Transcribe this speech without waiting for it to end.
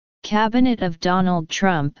Cabinet of Donald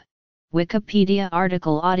Trump, Wikipedia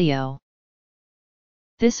article audio.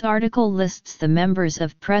 This article lists the members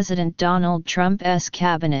of President Donald Trump's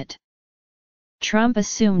cabinet. Trump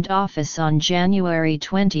assumed office on January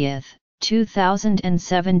 20,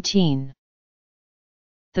 2017.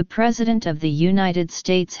 The President of the United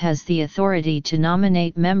States has the authority to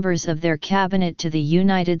nominate members of their cabinet to the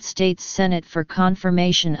United States Senate for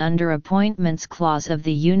confirmation under Appointments Clause of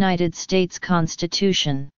the United States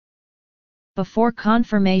Constitution. Before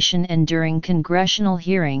confirmation and during congressional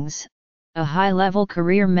hearings, a high-level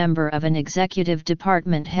career member of an executive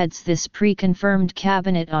department heads this pre-confirmed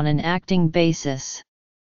cabinet on an acting basis.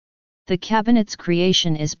 The cabinet's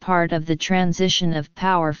creation is part of the transition of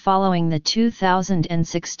power following the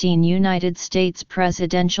 2016 United States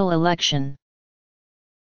presidential election.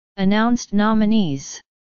 Announced nominees.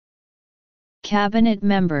 Cabinet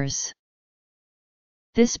members.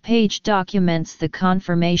 This page documents the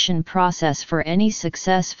confirmation process for any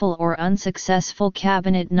successful or unsuccessful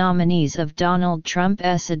cabinet nominees of Donald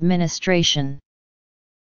Trump's administration.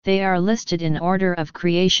 They are listed in order of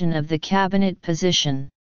creation of the cabinet position.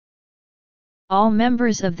 All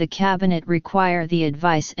members of the cabinet require the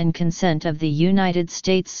advice and consent of the United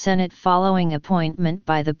States Senate following appointment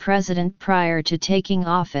by the President prior to taking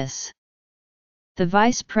office. The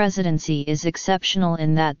vice presidency is exceptional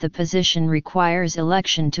in that the position requires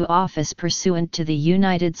election to office pursuant to the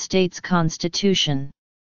United States Constitution.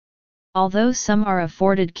 Although some are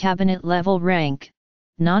afforded cabinet-level rank,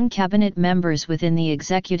 non-cabinet members within the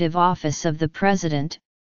executive office of the President,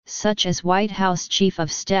 such as White House Chief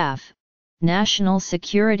of Staff, National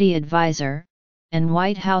Security Advisor, and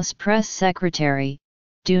White House Press Secretary,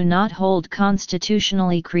 do not hold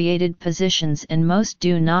constitutionally created positions and most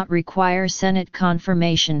do not require Senate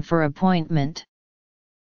confirmation for appointment.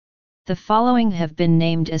 The following have been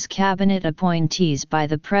named as cabinet appointees by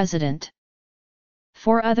the President.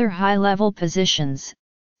 For other high-level positions,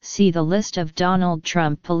 see the list of Donald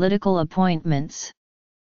Trump political appointments.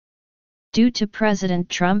 Due to President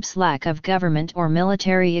Trump's lack of government or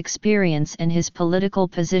military experience in his political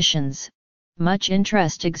positions, much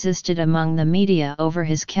interest existed among the media over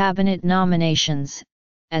his cabinet nominations,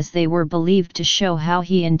 as they were believed to show how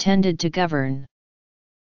he intended to govern.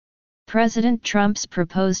 President Trump's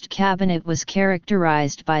proposed cabinet was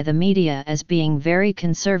characterized by the media as being very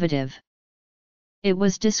conservative. It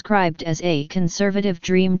was described as a conservative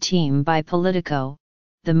dream team by Politico,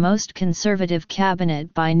 the most conservative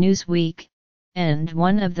cabinet by Newsweek, and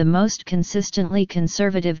one of the most consistently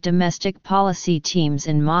conservative domestic policy teams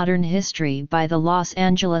in modern history by the Los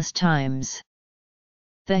Angeles Times.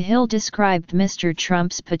 The Hill described Mr.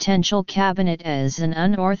 Trump's potential cabinet as an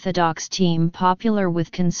unorthodox team popular with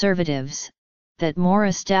conservatives, that more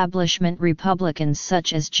establishment Republicans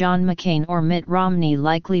such as John McCain or Mitt Romney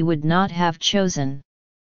likely would not have chosen.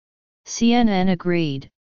 CNN agreed,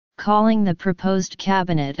 calling the proposed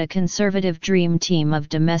cabinet a conservative dream team of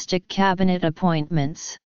domestic cabinet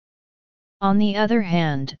appointments. On the other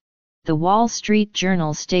hand, the Wall Street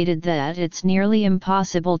Journal stated that it's nearly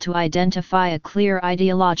impossible to identify a clear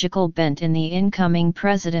ideological bent in the incoming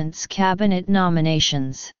president's cabinet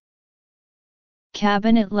nominations.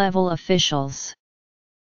 Cabinet-level officials.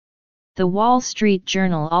 The Wall Street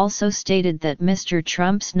Journal also stated that Mr.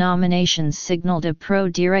 Trump's nominations signaled a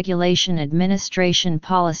pro-deregulation administration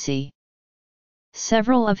policy.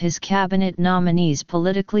 Several of his cabinet nominees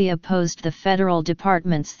politically opposed the federal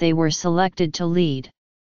departments they were selected to lead.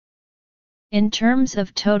 In terms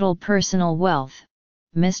of total personal wealth,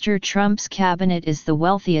 Mr. Trump's cabinet is the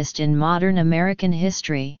wealthiest in modern American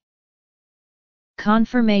history.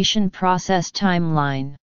 Confirmation process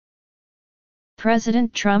timeline.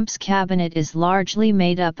 President Trump's cabinet is largely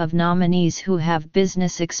made up of nominees who have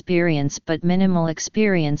business experience but minimal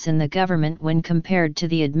experience in the government when compared to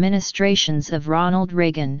the administrations of Ronald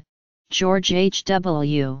Reagan, George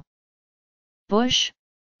H.W. Bush,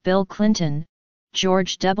 Bill Clinton,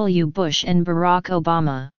 George W. Bush and Barack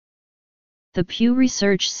Obama. The Pew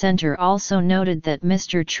Research Center also noted that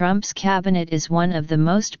Mr. Trump's cabinet is one of the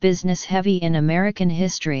most business-heavy in American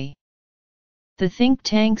history. The think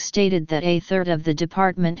tank stated that a third of the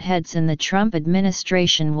department heads in the Trump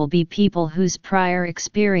administration will be people whose prior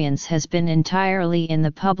experience has been entirely in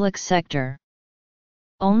the public sector.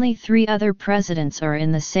 Only 3 other presidents are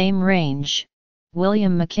in the same range: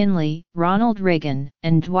 William McKinley, Ronald Reagan,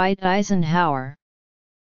 and Dwight Eisenhower.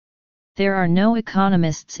 There are no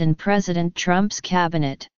economists in President Trump's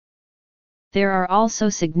cabinet. There are also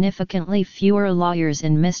significantly fewer lawyers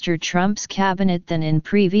in Mr. Trump's cabinet than in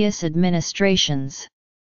previous administrations.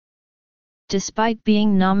 Despite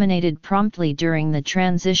being nominated promptly during the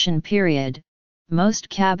transition period, most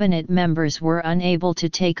cabinet members were unable to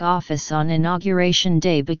take office on Inauguration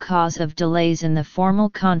Day because of delays in the formal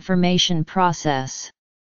confirmation process.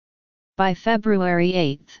 By February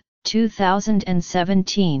 8,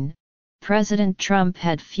 2017, President Trump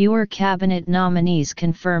had fewer cabinet nominees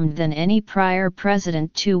confirmed than any prior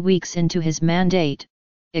president 2 weeks into his mandate,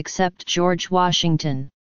 except George Washington.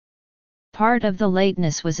 Part of the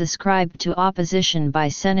lateness was ascribed to opposition by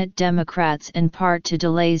Senate Democrats and part to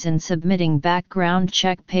delays in submitting background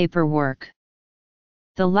check paperwork.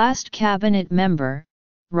 The last cabinet member,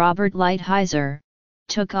 Robert Lighthizer,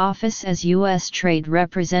 took office as U.S. Trade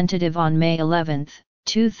Representative on May 11,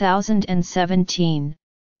 2017,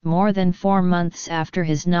 more than 4 months after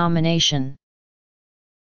his nomination.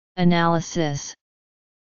 Analysis.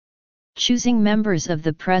 Choosing members of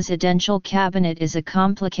the presidential cabinet is a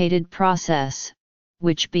complicated process,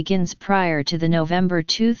 which begins prior to the November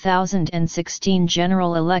 2016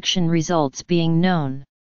 general election results being known.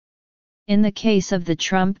 In the case of the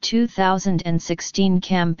Trump 2016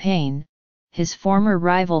 campaign, his former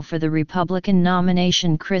rival for the Republican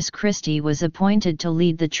nomination Chris Christie was appointed to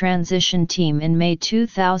lead the transition team in May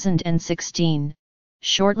 2016,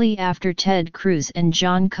 shortly after Ted Cruz and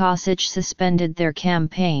John Kasich suspended their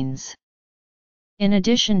campaigns. In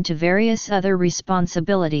addition to various other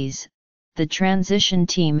responsibilities, the transition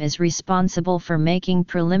team is responsible for making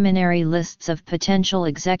preliminary lists of potential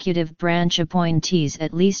executive branch appointees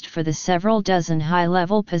at least for the several dozen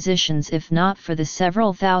high-level positions if not for the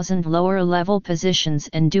several thousand lower-level positions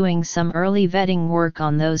and doing some early vetting work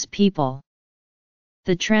on those people.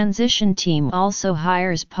 The transition team also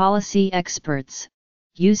hires policy experts,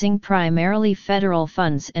 using primarily federal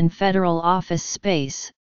funds and federal office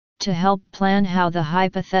space, to help plan how the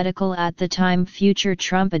hypothetical at the time future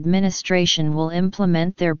Trump administration will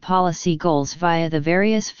implement their policy goals via the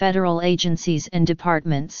various federal agencies and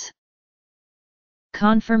departments.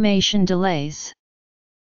 Confirmation delays.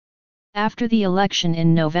 After the election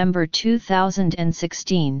in November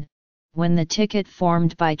 2016, when the ticket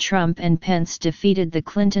formed by Trump and Pence defeated the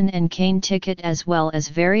Clinton and Kaine ticket as well as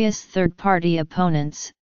various third-party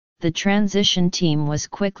opponents, the transition team was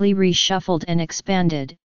quickly reshuffled and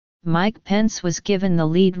expanded. Mike Pence was given the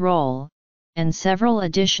lead role, and several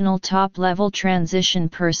additional top-level transition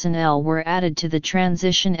personnel were added to the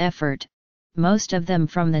transition effort, most of them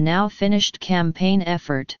from the now-finished campaign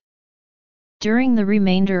effort. During the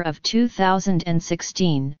remainder of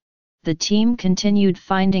 2016, the team continued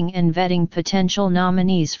finding and vetting potential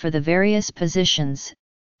nominees for the various positions,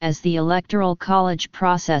 as the Electoral College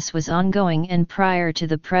process was ongoing and prior to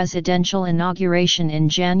the presidential inauguration in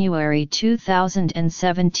January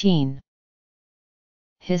 2017.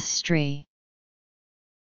 History.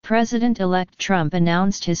 President-elect Trump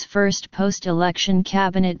announced his first post-election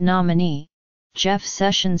cabinet nominee, Jeff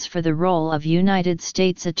Sessions for the role of United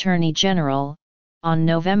States Attorney General, on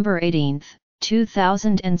November 18,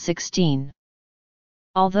 2016.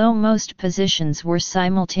 Although most positions were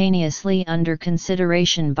simultaneously under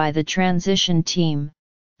consideration by the transition team,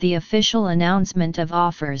 the official announcement of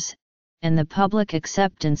offers, and the public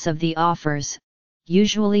acceptance of the offers,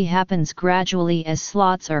 usually happens gradually as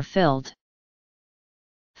slots are filled.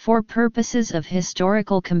 For purposes of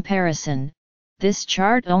historical comparison, this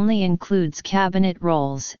chart only includes cabinet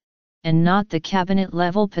roles, and not the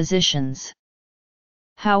cabinet-level positions.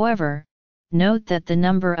 However, note that the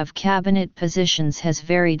number of cabinet positions has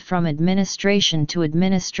varied from administration to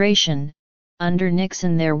administration. Under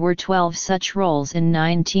Nixon there were 12 such roles in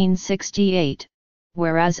 1968,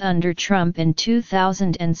 whereas under Trump in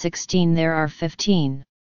 2016 there are 15.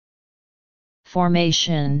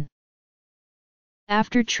 Formation.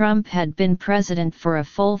 After Trump had been president for a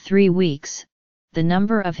full 3 weeks, the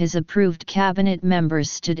number of his approved cabinet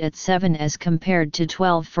members stood at 7 as compared to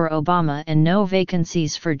 12 for Obama and no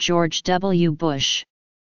vacancies for George W. Bush.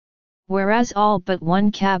 Whereas all but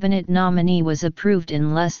one cabinet nominee was approved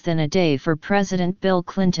in less than a day for President Bill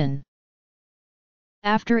Clinton.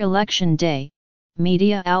 After Election Day,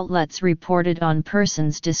 media outlets reported on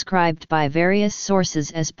persons described by various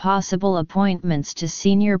sources as possible appointments to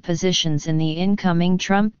senior positions in the incoming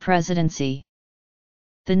Trump presidency.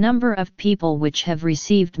 The number of people which have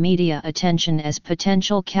received media attention as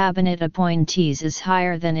potential cabinet appointees is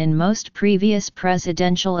higher than in most previous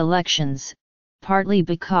presidential elections, partly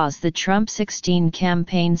because the Trump 16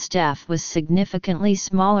 campaign staff was significantly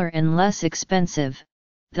smaller and less expensive,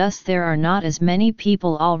 thus there are not as many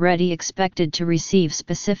people already expected to receive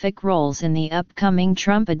specific roles in the upcoming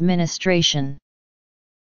Trump administration.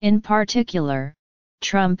 In particular,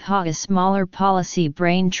 Trump had a smaller policy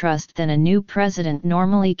brain trust than a new president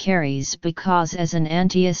normally carries because as an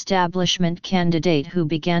anti-establishment candidate who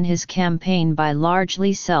began his campaign by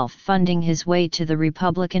largely self-funding his way to the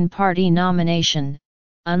Republican Party nomination,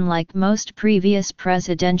 unlike most previous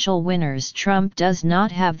presidential winners, Trump does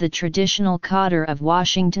not have the traditional cadre of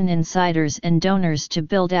Washington insiders and donors to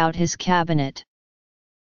build out his cabinet.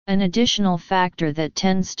 An additional factor that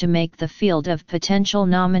tends to make the field of potential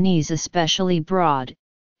nominees especially broad,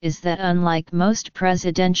 is that unlike most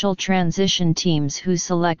presidential transition teams who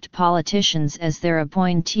select politicians as their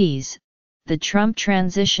appointees, the Trump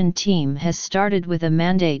transition team has started with a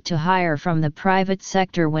mandate to hire from the private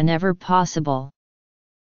sector whenever possible.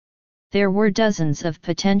 There were dozens of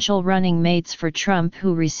potential running mates for Trump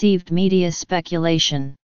who received media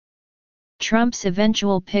speculation. Trump's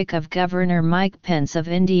eventual pick of Governor Mike Pence of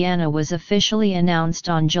Indiana was officially announced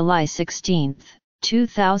on July 16,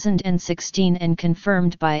 2016 and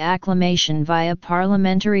confirmed by acclamation via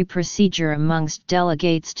parliamentary procedure amongst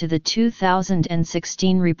delegates to the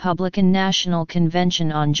 2016 Republican National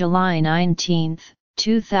Convention on July 19,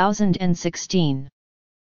 2016.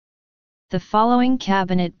 The following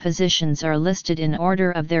cabinet positions are listed in order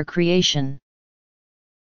of their creation.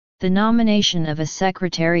 The nomination of a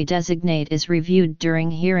secretary-designate is reviewed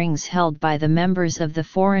during hearings held by the members of the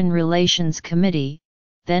Foreign Relations Committee,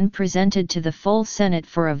 then presented to the full Senate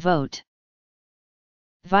for a vote.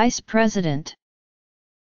 Vice President.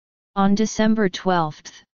 On December 12,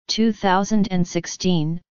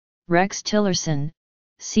 2016, Rex Tillerson,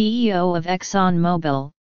 CEO of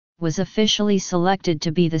ExxonMobil, was officially selected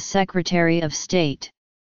to be the Secretary of State.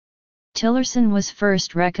 Tillerson was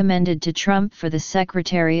first recommended to Trump for the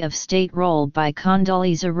Secretary of State role by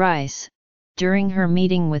Condoleezza Rice, during her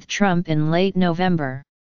meeting with Trump in late November.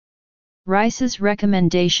 Rice's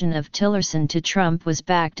recommendation of Tillerson to Trump was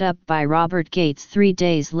backed up by Robert Gates 3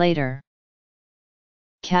 days later.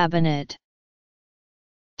 Cabinet.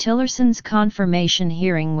 Tillerson's confirmation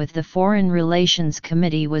hearing with the Foreign Relations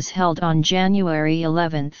Committee was held on January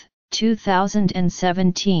 11,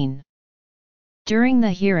 2017. During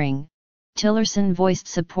the hearing, Tillerson voiced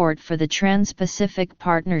support for the Trans-Pacific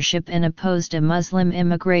Partnership and opposed a Muslim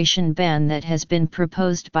immigration ban that has been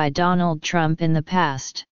proposed by Donald Trump in the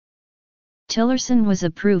past. Tillerson was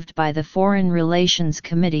approved by the Foreign Relations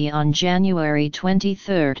Committee on January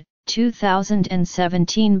 23,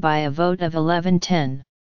 2017 by a vote of 11-10.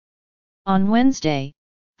 On Wednesday,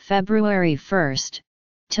 February 1,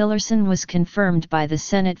 Tillerson was confirmed by the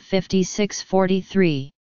Senate 56-43.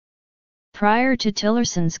 Prior to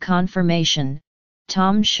Tillerson's confirmation,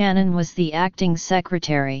 Tom Shannon was the acting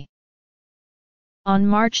secretary. On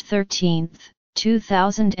March 13,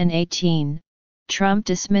 2018, Trump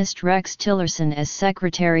dismissed Rex Tillerson as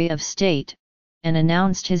Secretary of State, and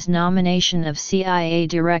announced his nomination of CIA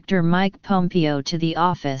Director Mike Pompeo to the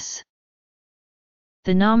office.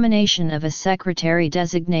 The nomination of a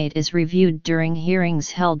secretary-designate is reviewed during hearings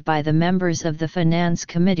held by the members of the Finance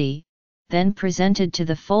Committee, then presented to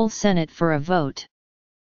the full Senate for a vote.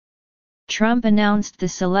 Trump announced the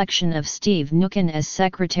selection of Steve Mnuchin as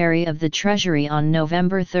Secretary of the Treasury on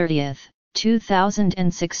November 30,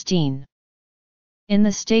 2016. In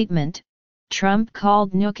the statement, Trump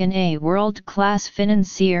called Mnuchin a world-class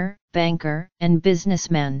financier, banker, and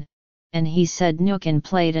businessman, and he said Mnuchin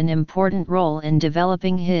played an important role in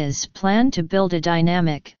developing his plan to build a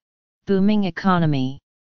dynamic, booming economy.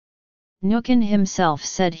 Mnuchin himself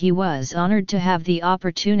said he was honored to have the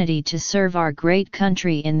opportunity to serve our great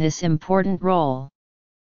country in this important role.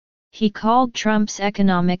 He called Trump's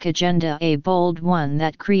economic agenda a bold one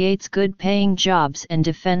that creates good-paying jobs and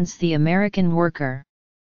defends the American worker.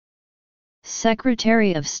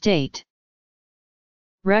 Secretary of State.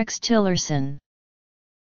 Rex Tillerson.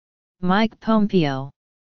 Mike Pompeo.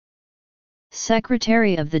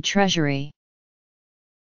 Secretary of the Treasury.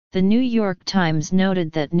 The New York Times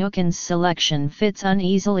noted that Mnuchin's selection fits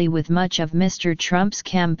uneasily with much of Mr. Trump's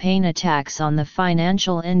campaign attacks on the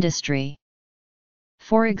financial industry.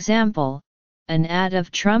 For example, an ad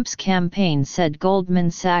of Trump's campaign said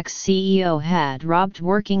Goldman Sachs CEO had robbed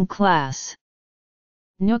working class.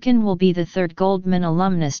 Mnuchin will be the third Goldman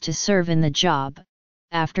alumnus to serve in the job,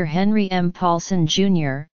 after Henry M. Paulson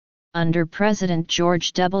Jr., under President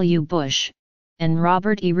George W. Bush, and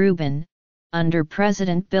Robert E. Rubin, under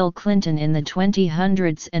President Bill Clinton in the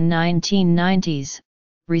 2000s and 1990s,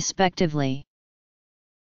 respectively.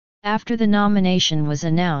 After the nomination was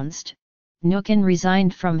announced, Mnuchin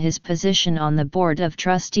resigned from his position on the Board of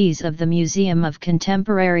Trustees of the Museum of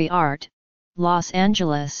Contemporary Art, Los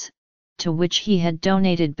Angeles, to which he had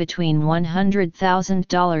donated between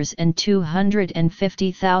 $100,000 and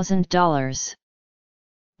 $250,000.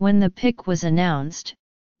 When the pick was announced,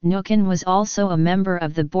 Nukin was also a member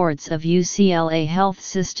of the boards of UCLA Health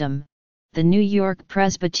System, the New York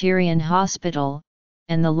Presbyterian Hospital,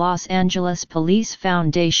 and the Los Angeles Police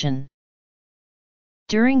Foundation.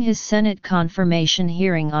 During his Senate confirmation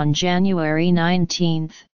hearing on January 19,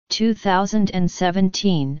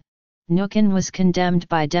 2017, Nukin was condemned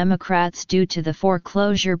by Democrats due to the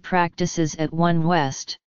foreclosure practices at One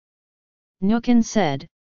West. Nukin said,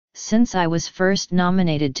 "Since I was first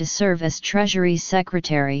nominated to serve as Treasury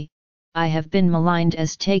Secretary, I have been maligned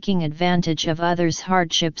as taking advantage of others'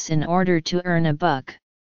 hardships in order to earn a buck.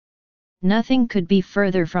 Nothing could be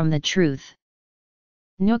further from the truth."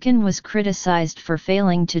 Nukin was criticized for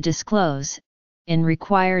failing to disclose, in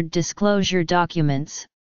required disclosure documents,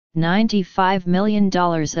 $95 million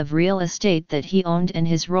of real estate that he owned and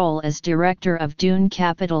his role as director of Dune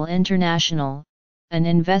Capital International, an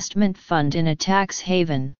investment fund in a tax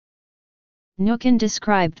haven. Nukin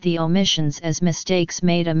described the omissions as mistakes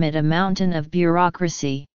made amid a mountain of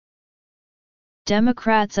bureaucracy.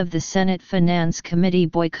 Democrats of the Senate Finance Committee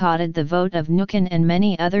boycotted the vote of Nukin and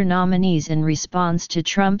many other nominees in response to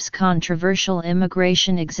Trump's controversial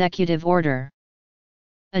immigration executive order.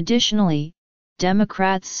 Additionally,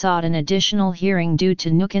 Democrats sought an additional hearing due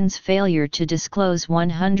to Nukin's failure to disclose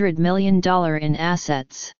 $100 million in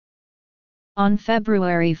assets. On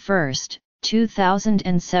February 1,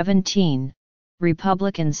 2017,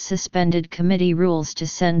 Republicans suspended committee rules to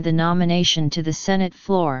send the nomination to the Senate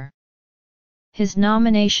floor. His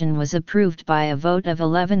nomination was approved by a vote of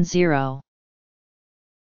 11-0.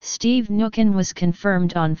 Steve Nukin was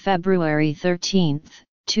confirmed on February 13,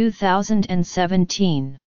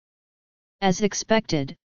 2017. As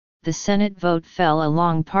expected, the Senate vote fell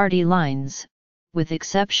along party lines, with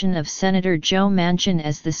exception of Senator Joe Manchin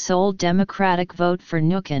as the sole Democratic vote for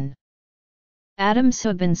Nukin. Adam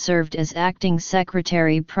Subin served as acting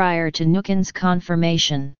secretary prior to Nukin's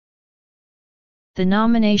confirmation. The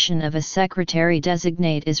nomination of a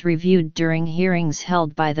secretary-designate is reviewed during hearings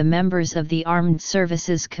held by the members of the Armed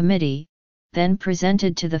Services Committee, then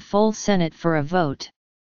presented to the full Senate for a vote.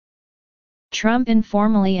 Trump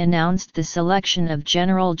informally announced the selection of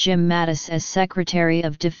General Jim Mattis as Secretary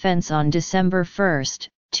of Defense on December 1,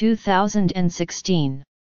 2016.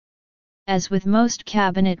 As with most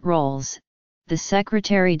cabinet roles, the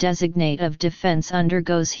Secretary-designate of Defense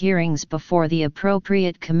undergoes hearings before the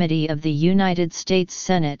appropriate committee of the United States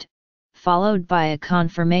Senate, followed by a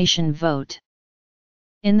confirmation vote.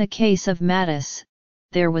 In the case of Mattis,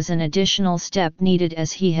 there was an additional step needed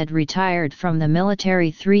as he had retired from the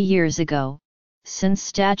military 3 years ago. Since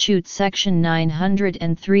Statute Section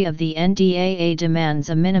 903 of the NDAA demands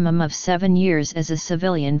a minimum of 7 years as a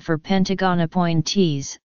civilian for Pentagon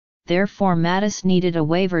appointees, therefore Mattis needed a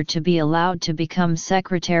waiver to be allowed to become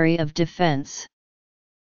Secretary of Defense.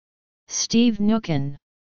 Steve Nukin.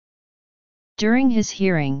 During his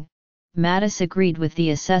hearing, Mattis agreed with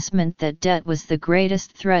the assessment that debt was the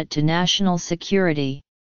greatest threat to national security.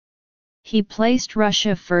 He placed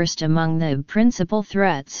Russia first among the principal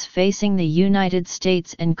threats facing the United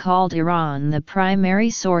States and called Iran the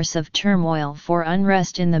primary source of turmoil for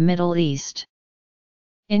unrest in the Middle East.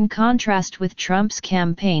 In contrast with Trump's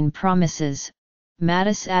campaign promises,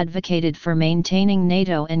 Mattis advocated for maintaining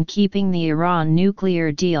NATO and keeping the Iran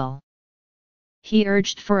nuclear deal. He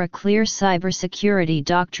urged for a clear cybersecurity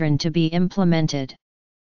doctrine to be implemented.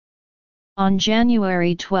 On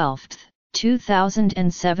January 12,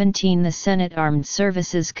 2017, the Senate Armed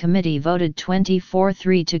Services Committee voted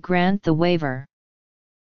 24-3 to grant the waiver.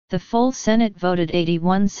 The full Senate voted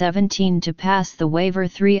 81-17 to pass the waiver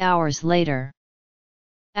 3 hours later.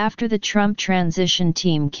 After the Trump transition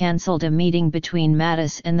team canceled a meeting between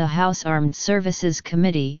Mattis and the House Armed Services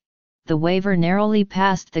Committee, the waiver narrowly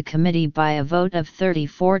passed the committee by a vote of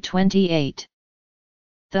 34-28.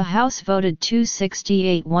 The House voted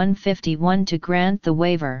 268-151 to grant the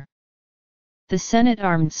waiver. The Senate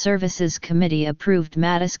Armed Services Committee approved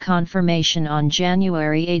Mattis' confirmation on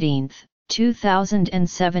January 18,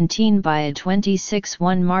 2017 by a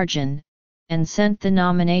 26-1 margin, and sent the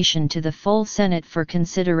nomination to the full Senate for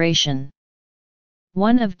consideration.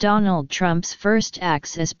 One of Donald Trump's first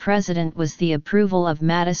acts as president was the approval of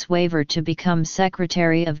Mattis' waiver to become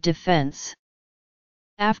Secretary of Defense.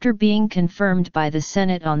 After being confirmed by the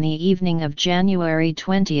Senate on the evening of January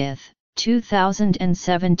 20,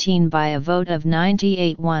 2017 by a vote of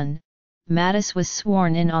 98-1, Mattis was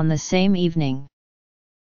sworn in on the same evening.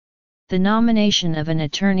 The nomination of an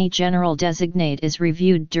Attorney General designate is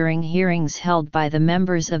reviewed during hearings held by the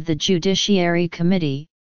members of the Judiciary Committee,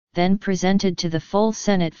 then presented to the full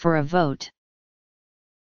Senate for a vote.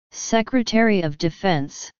 Secretary of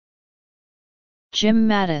Defense. Jim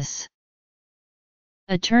Mattis,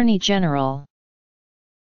 Attorney General.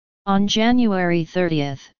 On January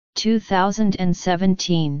 30,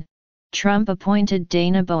 2017, Trump appointed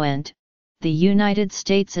Dana Boent, the United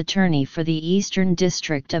States Attorney for the Eastern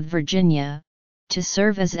District of Virginia, to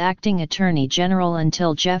serve as acting Attorney General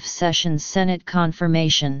until Jeff Sessions' Senate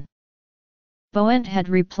confirmation. Boent had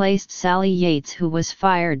replaced Sally Yates, who was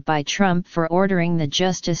fired by Trump for ordering the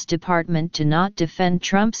Justice Department to not defend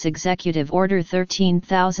Trump's Executive Order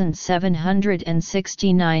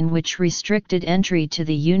 13,769, which restricted entry to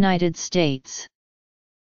the United States.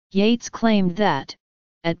 Yates claimed that,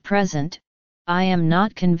 at present, I am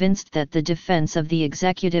not convinced that the defense of the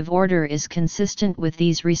executive order is consistent with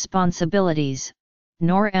these responsibilities,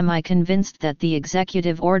 nor am I convinced that the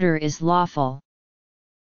executive order is lawful.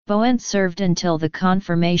 Boent served until the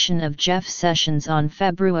confirmation of Jeff Sessions on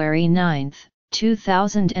February 9,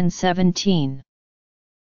 2017.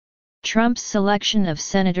 Trump's selection of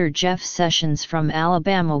Senator Jeff Sessions from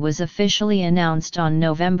Alabama was officially announced on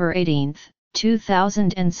November 18,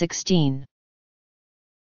 2016.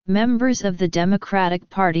 Members of the Democratic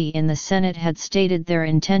Party in the Senate had stated their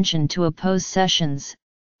intention to oppose Sessions.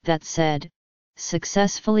 That said,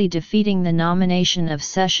 successfully defeating the nomination of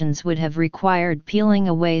Sessions would have required peeling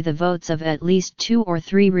away the votes of at least 2 or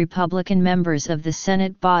 3 Republican members of the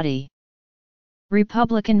Senate body.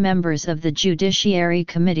 Republican members of the Judiciary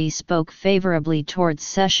Committee spoke favorably towards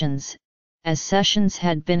Sessions, as Sessions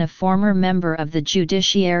had been a former member of the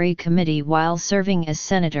Judiciary Committee while serving as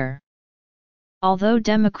senator. Although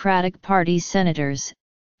Democratic Party senators,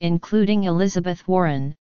 including Elizabeth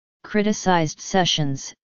Warren, criticized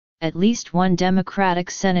Sessions, at least one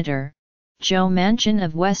Democratic senator, Joe Manchin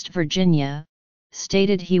of West Virginia,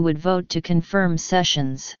 stated he would vote to confirm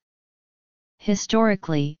Sessions.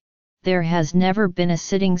 Historically, there has never been a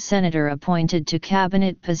sitting senator appointed to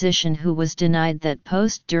cabinet position who was denied that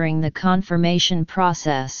post during the confirmation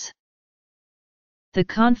process. The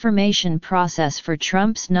confirmation process for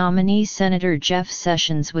Trump's nominee Senator Jeff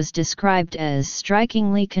Sessions was described as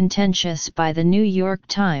strikingly contentious by the New York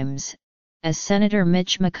Times, as Senator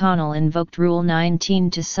Mitch McConnell invoked Rule 19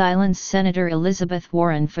 to silence Senator Elizabeth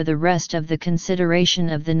Warren for the rest of the consideration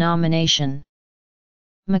of the nomination.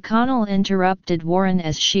 McConnell interrupted Warren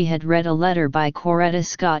as she had read a letter by Coretta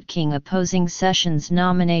Scott King opposing Sessions'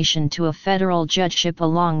 nomination to a federal judgeship,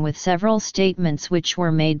 along with several statements which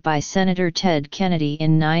were made by Senator Ted Kennedy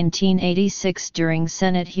in 1986 during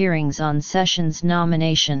Senate hearings on Sessions'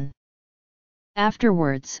 nomination.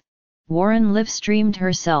 Afterwards, Warren live-streamed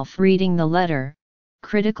herself reading the letter,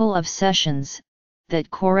 critical of Sessions,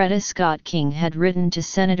 that Coretta Scott King had written to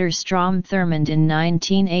Senator Strom Thurmond in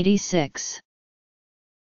 1986.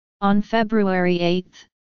 On February 8,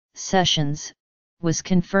 Sessions was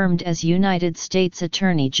confirmed as United States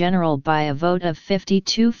Attorney General by a vote of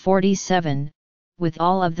 52-47, with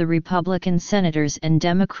all of the Republican senators and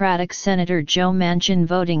Democratic Senator Joe Manchin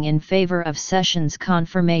voting in favor of Sessions'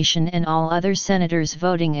 confirmation and all other senators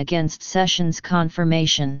voting against Sessions'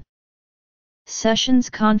 confirmation.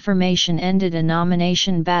 Sessions' confirmation ended a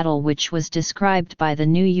nomination battle which was described by the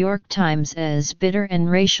New York Times as bitter and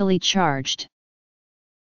racially charged.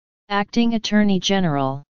 Acting Attorney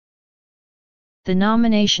General. The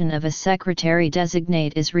nomination of a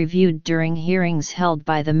secretary-designate is reviewed during hearings held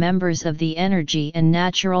by the members of the Energy and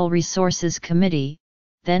Natural Resources Committee,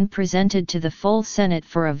 then presented to the full Senate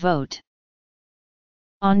for a vote.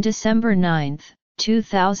 On December 9,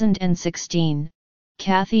 2016,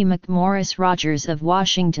 Kathy McMorris Rodgers of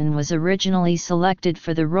Washington was originally selected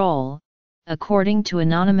for the role, according to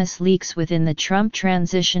anonymous leaks within the Trump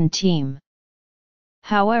transition team.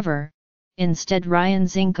 However, instead Ryan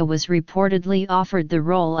Zinke was reportedly offered the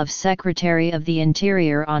role of Secretary of the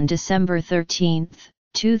Interior on December 13,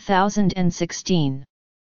 2016.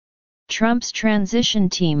 Trump's transition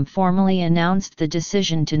team formally announced the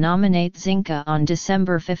decision to nominate Zinke on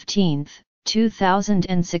December 15,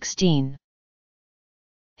 2016.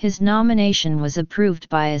 His nomination was approved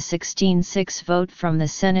by a 16-6 vote from the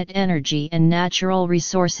Senate Energy and Natural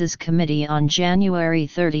Resources Committee on January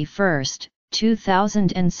 31,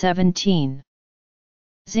 2017.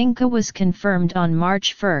 Zinke was confirmed on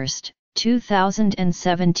March 1,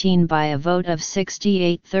 2017 by a vote of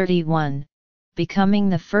 68-31, becoming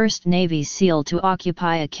the first Navy SEAL to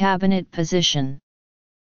occupy a cabinet position.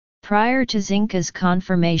 Prior to Zinke's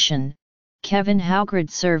confirmation, Kevin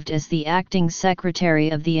Haugrad served as the acting Secretary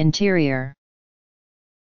of the Interior.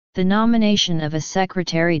 The nomination of a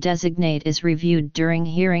secretary-designate is reviewed during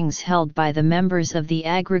hearings held by the members of the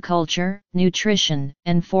Agriculture, Nutrition,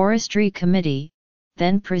 and Forestry Committee,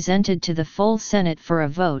 then presented to the full Senate for a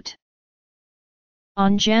vote.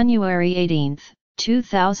 On January 18,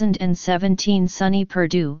 2017 Sonny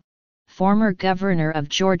Perdue, former governor of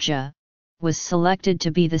Georgia, was selected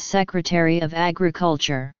to be the Secretary of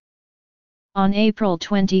Agriculture. On April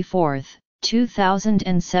 24,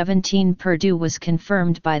 2017 Perdue was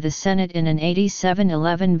confirmed by the Senate in an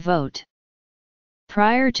 87-11 vote.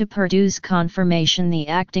 Prior to Perdue's confirmation, the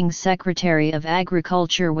acting Secretary of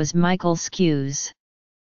Agriculture was Michael Skews.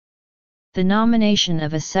 The nomination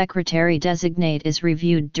of a secretary-designate is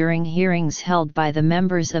reviewed during hearings held by the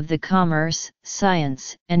members of the Commerce,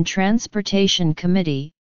 Science, and Transportation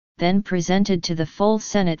Committee, then presented to the full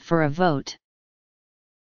Senate for a vote.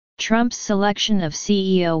 Trump's selection of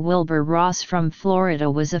CEO Wilbur Ross from Florida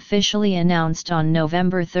was officially announced on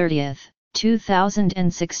November 30,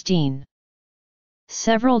 2016.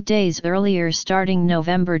 Several days earlier, starting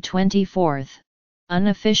November 24,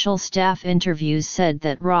 unofficial staff interviews said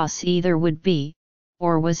that Ross either would be,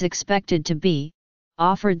 or was expected to be,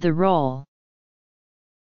 offered the role.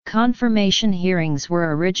 Confirmation hearings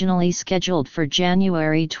were originally scheduled for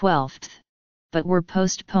January 12, but were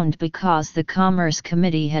postponed because the Commerce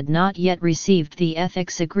Committee had not yet received the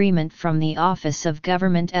ethics agreement from the Office of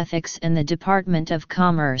Government Ethics and the Department of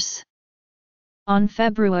Commerce. On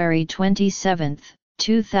February 27,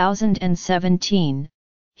 2017,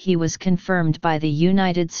 he was confirmed by the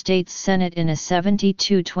United States Senate in a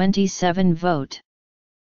 72-27 vote.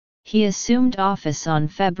 He assumed office on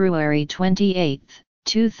February 28,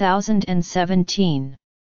 2017.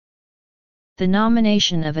 The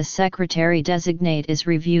nomination of a secretary-designate is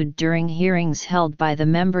reviewed during hearings held by the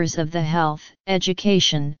members of the Health,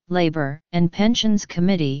 Education, Labor, and Pensions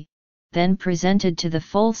Committee, then presented to the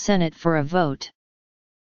full Senate for a vote.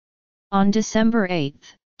 On December 8,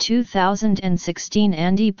 2016,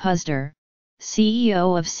 Andy Puzder,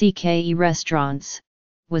 CEO of CKE Restaurants,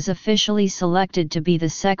 was officially selected to be the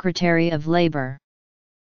Secretary of Labor.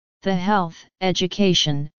 The Health,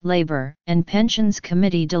 Education, Labor, and Pensions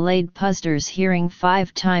Committee delayed Puzder's hearing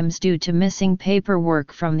 5 times due to missing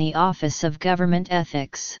paperwork from the Office of Government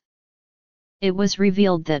Ethics. It was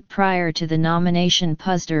revealed that prior to the nomination,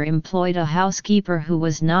 Puzder employed a housekeeper who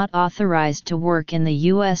was not authorized to work in the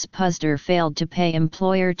U.S. Puzder failed to pay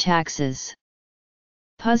employer taxes.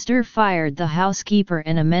 Puzder fired the housekeeper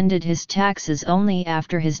and amended his taxes only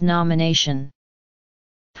after his nomination.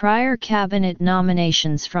 Prior cabinet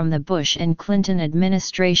nominations from the Bush and Clinton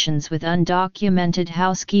administrations with undocumented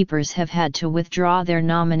housekeepers have had to withdraw their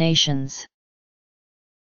nominations.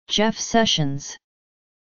 Jeff Sessions,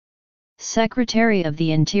 Secretary of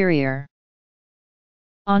the Interior.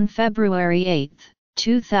 On February 8,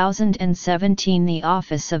 2017, the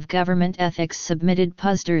Office of Government Ethics submitted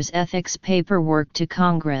Puzder's ethics paperwork to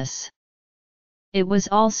Congress. It was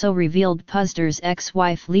also revealed Puzder's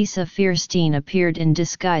ex-wife Lisa Fierstein appeared in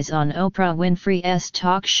disguise on Oprah Winfrey's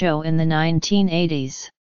talk show in the 1980s.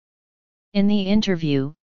 In the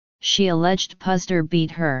interview, she alleged Puzder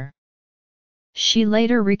beat her. She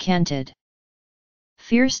later recanted.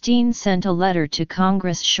 Fierstein sent a letter to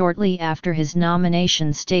Congress shortly after his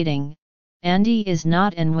nomination stating, "Andy is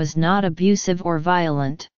not and was not abusive or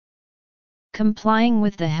violent." Complying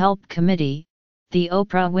with the Help Committee, the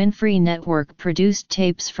Oprah Winfrey Network produced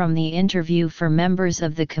tapes from the interview for members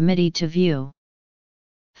of the committee to view.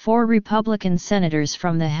 4 Republican senators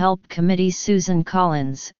from the Help Committee, Susan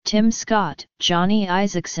Collins, Tim Scott, Johnny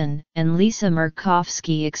Isakson, and Lisa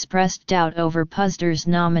Murkowski, expressed doubt over Puzder's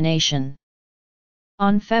nomination.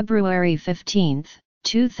 On February 15,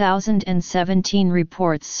 2017,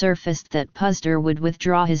 reports surfaced that Puzder would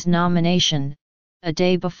withdraw his nomination, a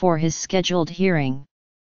day before his scheduled hearing.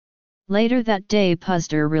 Later that day,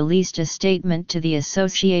 Puzder released a statement to the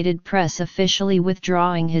Associated Press officially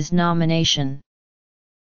withdrawing his nomination.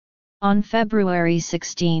 On February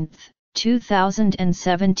 16,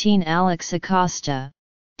 2017, Alex Acosta,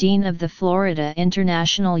 Dean of the Florida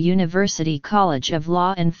International University College of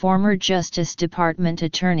Law and former Justice Department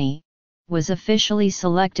attorney, was officially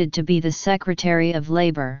selected to be the Secretary of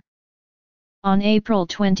Labor. On April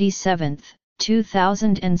 27,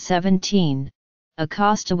 2017,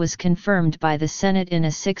 Acosta was confirmed by the Senate in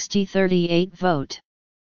a 60-38 vote.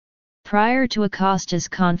 Prior to Acosta's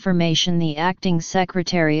confirmation, the acting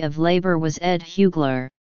Secretary of Labor was Ed Hugler.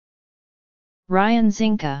 Ryan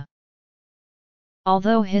Zinke.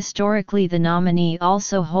 Although historically the nominee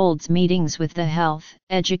also holds meetings with the Health,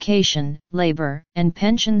 Education, Labor, and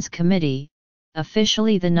Pensions Committee,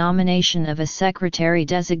 officially the nomination of a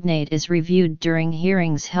secretary-designate is reviewed during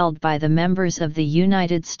hearings held by the members of the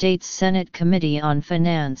United States Senate Committee on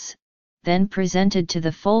Finance, then presented to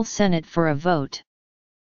the full Senate for a vote.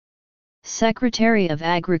 Secretary of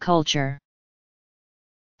Agriculture: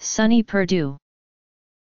 Sonny Perdue.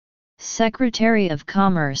 Secretary of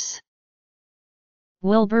Commerce,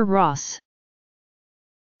 Wilbur Ross.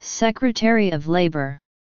 Secretary of Labor.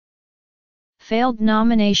 Failed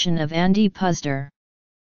nomination of Andy Puzder.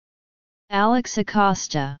 Alex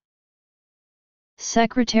Acosta.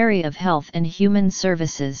 Secretary of Health and Human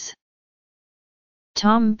Services,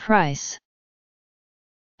 Tom Price.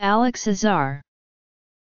 Alex Azar.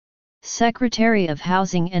 Secretary of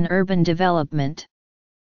Housing and Urban Development,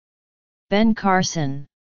 Ben Carson.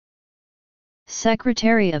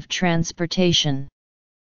 Secretary of Transportation,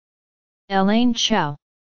 Elaine Chao.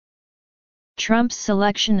 Trump's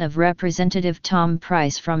selection of Representative Tom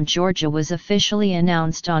Price from Georgia was officially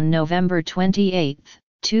announced on November 28,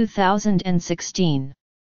 2016.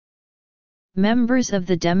 Members of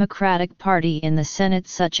the Democratic Party in the Senate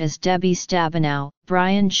such as Debbie Stabenow,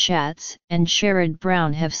 Brian Schatz, and Sherrod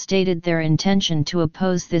Brown have stated their intention to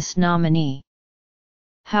oppose this nominee.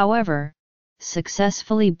 However,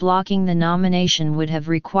 successfully blocking the nomination would have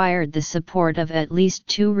required the support of at least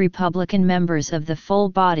 2 Republican members of the full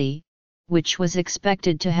body, which was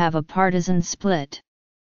expected to have a partisan split.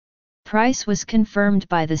 Price was confirmed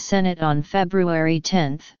by the Senate on February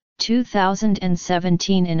 10,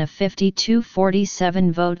 2017 in a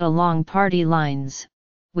 52-47 vote along party lines,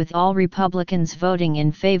 with all Republicans voting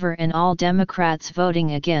in favor and all Democrats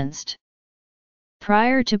voting against.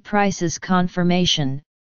 Prior to Price's confirmation,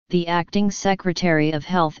 the acting Secretary of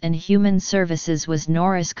Health and Human Services was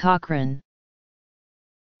Norris Cochran.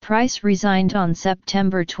 Price resigned on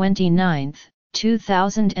September 29,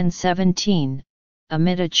 2017,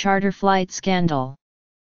 amid a charter flight scandal.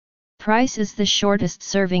 Price is the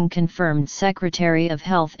shortest-serving confirmed Secretary of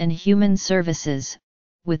Health and Human Services,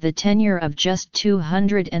 with a tenure of just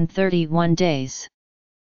 231 days.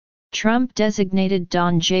 Trump designated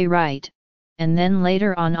Don J. Wright, and then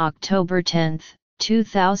later on October 10,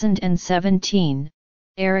 2017,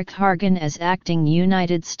 Eric Hargan as acting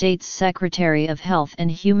United States Secretary of Health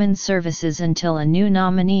and Human Services until a new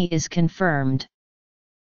nominee is confirmed.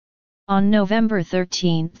 On November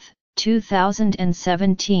 13,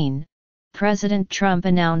 2017, President Trump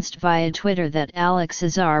announced via Twitter that Alex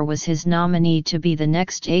Azar was his nominee to be the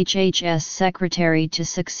next HHS Secretary to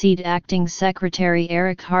succeed acting Secretary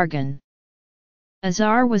Eric Hargan.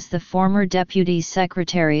 Azar was the former Deputy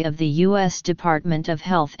Secretary of the U.S. Department of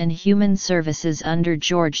Health and Human Services under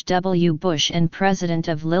George W. Bush and President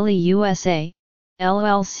of Lilly USA,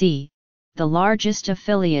 LLC, the largest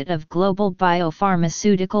affiliate of global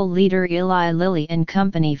biopharmaceutical leader Eli Lilly and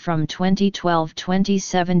Company from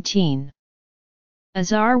 2012-2017.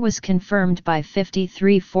 Azar was confirmed by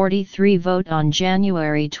 53-43 vote on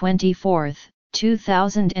January 24,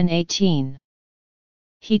 2018.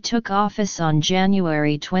 He took office on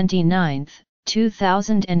January 29,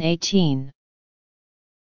 2018.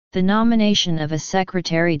 The nomination of a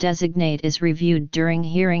secretary-designate is reviewed during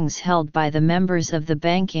hearings held by the members of the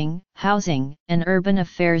Banking, Housing, and Urban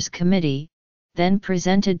Affairs Committee, then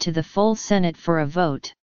presented to the full Senate for a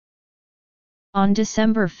vote. On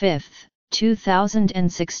December 5,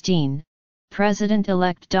 2016,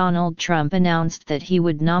 President-elect Donald Trump announced that he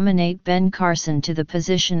would nominate Ben Carson to the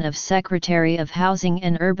position of Secretary of Housing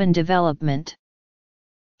and Urban Development.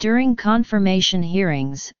 During confirmation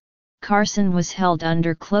hearings, Carson was held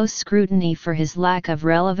under close scrutiny for his lack of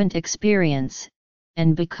relevant experience,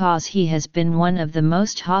 and because he has been one of the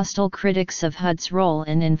most hostile critics of HUD's role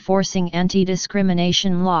in enforcing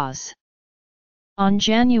anti-discrimination laws. On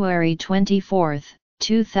January 24,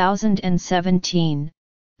 2017,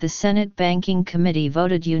 the Senate Banking Committee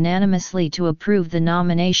voted unanimously to approve the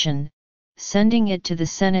nomination, sending it to the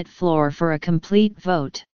Senate floor for a complete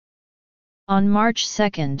vote. On March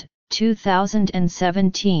 2,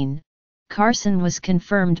 2017, Carson was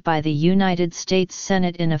confirmed by the United States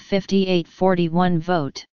Senate in a 58-41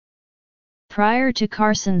 vote. Prior to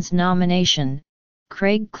Carson's nomination,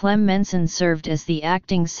 Craig Clemenson served as the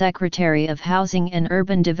acting Secretary of Housing and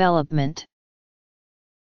Urban Development.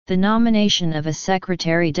 The nomination of a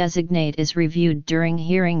secretary-designate is reviewed during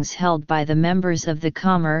hearings held by the members of the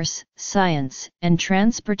Commerce, Science, and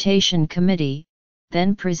Transportation Committee,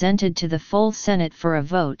 then presented to the full Senate for a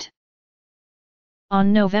vote.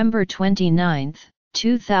 On November 29,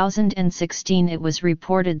 2016, it was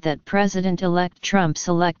reported that President-elect Trump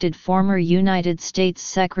selected former United States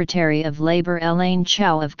Secretary of Labor Elaine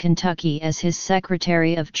Chao of Kentucky as his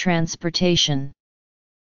Secretary of Transportation.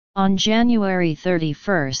 On January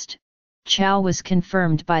 31, Chao was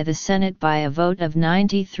confirmed by the Senate by a vote of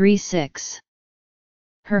 93-6.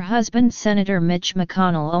 Her husband Senator Mitch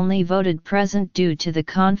McConnell only voted present due to the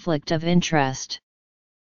conflict of interest.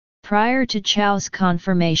 Prior to Chao's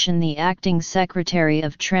confirmation, the acting Secretary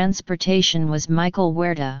of Transportation was Michael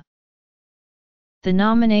Huerta. The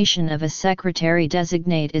nomination of a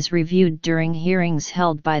secretary-designate is reviewed during hearings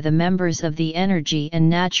held by the members of the Energy and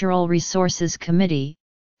Natural Resources Committee,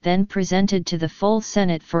 then presented to the full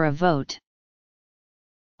Senate for a vote.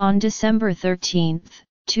 On December 13,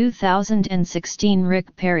 2016,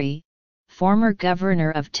 Rick Perry, former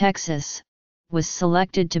governor of Texas, was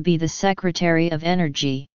selected to be the Secretary of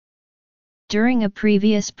Energy. During a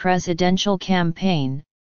previous presidential campaign,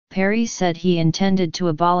 Perry said he intended to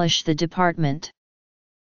abolish the department.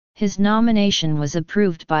 His nomination was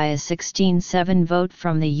approved by a 16-7 vote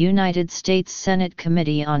from the United States Senate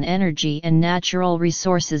Committee on Energy and Natural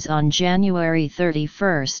Resources on January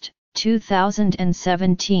 31,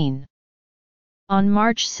 2017. On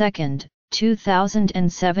March 2,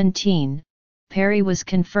 2017, Perry was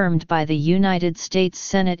confirmed by the United States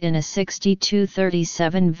Senate in a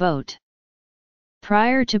 62-37 vote.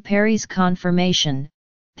 Prior to Perry's confirmation,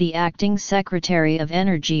 the acting Secretary of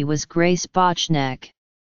Energy was Grace Bochneck.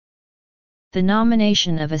 The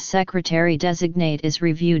nomination of a secretary-designate is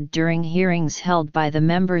reviewed during hearings held by the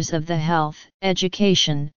members of the Health,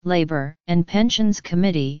 Education, Labor, and Pensions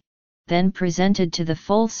Committee, then presented to the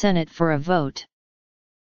full Senate for a vote.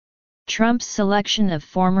 Trump's selection of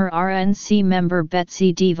former RNC member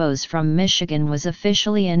Betsy DeVos from Michigan was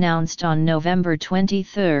officially announced on November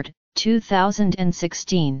 23,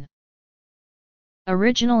 2016.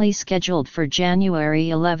 Originally scheduled for January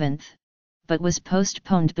 11, but was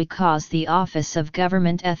postponed because the Office of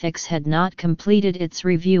Government Ethics had not completed its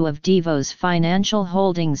review of DeVos' financial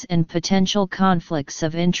holdings and potential conflicts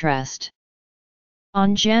of interest.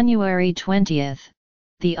 On January 20,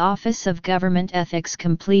 the Office of Government Ethics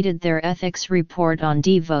completed their ethics report on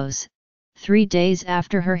DeVos, 3 days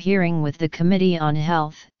after her hearing with the Committee on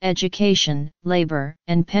Health, Education, Labor,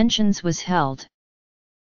 and Pensions was held.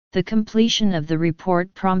 The completion of the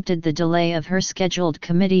report prompted the delay of her scheduled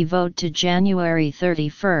committee vote to January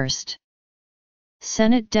 31.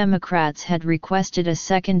 Senate Democrats had requested a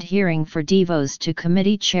second hearing for DeVos to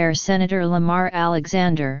committee chair Senator Lamar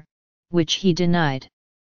Alexander, which he denied.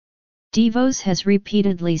 DeVos has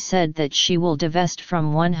repeatedly said that she will divest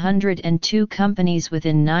from 102 companies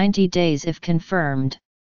within 90 days if confirmed.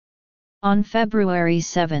 On February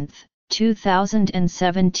 7,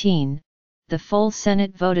 2017, the full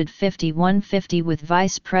Senate voted 51-50 with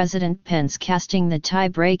Vice President Pence casting the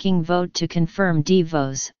tie-breaking vote to confirm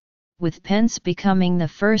DeVos, with Pence becoming the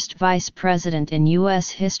first vice president in U.S.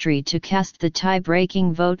 history to cast the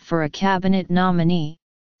tie-breaking vote for a cabinet nominee,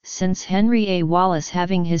 since Henry A. Wallace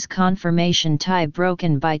having his confirmation tie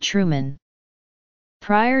broken by Truman.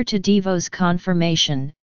 Prior to DeVos'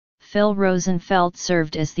 confirmation, Phil Rosenfeld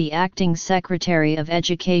served as the acting Secretary of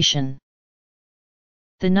Education.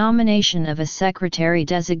 The nomination of a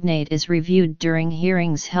secretary-designate is reviewed during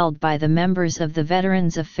hearings held by the members of the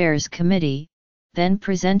Veterans Affairs Committee, then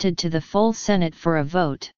presented to the full Senate for a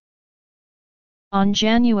vote. On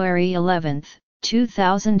January 11,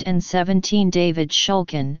 2017, David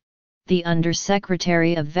Shulkin, the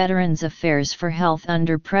Undersecretary of Veterans Affairs for Health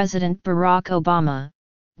under President Barack Obama,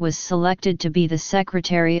 was selected to be the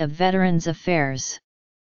Secretary of Veterans Affairs.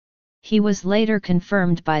 He was later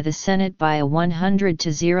confirmed by the Senate by a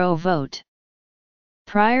 100-0 vote.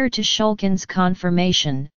 Prior to Shulkin's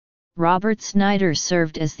confirmation, Robert Snyder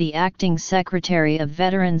served as the acting Secretary of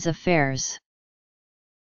Veterans Affairs.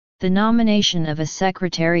 The nomination of a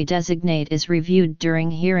secretary-designate is reviewed during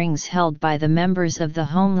hearings held by the members of the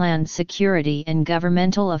Homeland Security and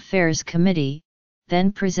Governmental Affairs Committee,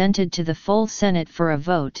 then presented to the full Senate for a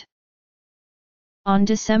vote. On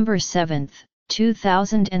December 7,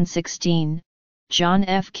 2016, John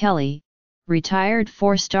F. Kelly, retired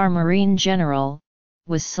four-star Marine General,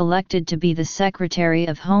 was selected to be the Secretary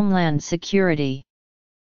of Homeland Security.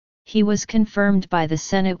 He was confirmed by the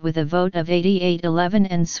Senate with a vote of 88-11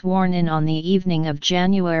 and sworn in on the evening of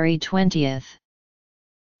January 20.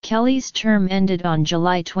 Kelly's term ended on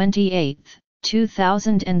July 28,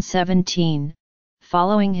 2017.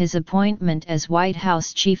 Following his appointment as White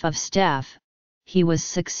House Chief of Staff, he was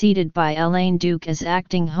succeeded by Elaine Duke as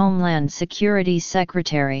acting Homeland Security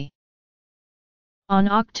Secretary. On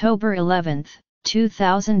October 11,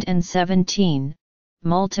 2017,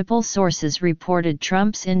 multiple sources reported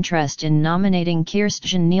Trump's interest in nominating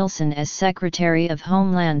Kirstjen Nielsen as Secretary of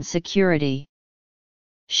Homeland Security.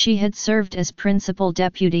 She had served as Principal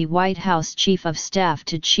Deputy White House Chief of Staff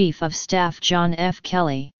to Chief of Staff John F.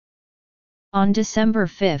 Kelly. On December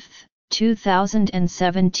 5,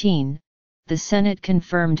 2017, the Senate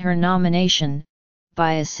confirmed her nomination,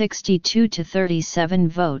 by a 62-37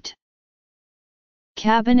 vote.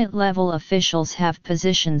 Cabinet-level officials have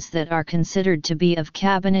positions that are considered to be of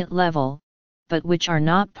cabinet level, but which are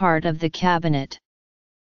not part of the cabinet.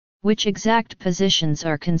 Which exact positions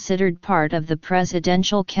are considered part of the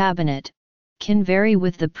presidential cabinet, can vary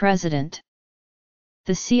with the president.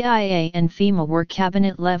 The CIA and FEMA were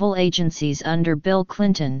cabinet-level agencies under Bill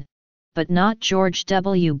Clinton, but not George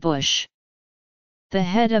W. Bush. The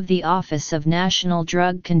head of the Office of National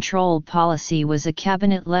Drug Control Policy was a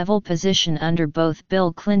cabinet-level position under both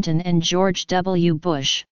Bill Clinton and George W.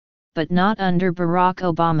 Bush, but not under Barack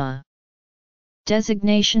Obama.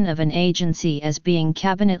 Designation of an agency as being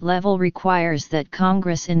cabinet level requires that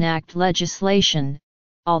Congress enact legislation,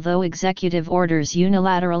 although executive orders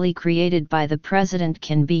unilaterally created by the President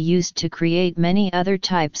can be used to create many other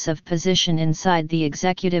types of position inside the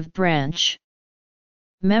executive branch.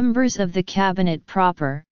 Members of the cabinet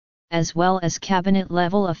proper, as well as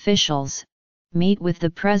cabinet-level officials, meet with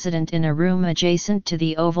the President in a room adjacent to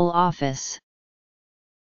the Oval Office.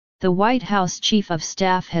 The White House Chief of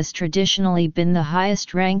Staff has traditionally been the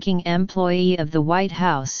highest-ranking employee of the White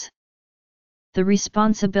House. The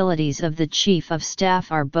responsibilities of the Chief of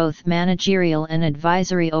Staff are both managerial and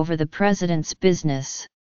advisory over the President's business.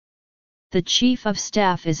 The Chief of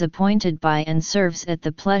Staff is appointed by and serves at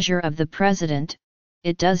the pleasure of the President.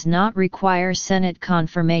 It does not require Senate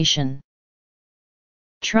confirmation.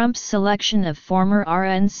 Trump's selection of former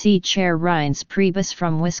RNC Chair Reince Priebus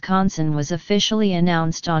from Wisconsin was officially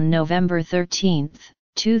announced on November 13,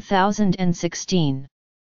 2016.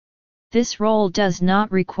 This role does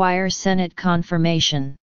not require Senate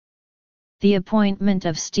confirmation. The appointment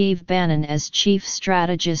of Steve Bannon as chief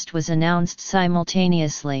strategist was announced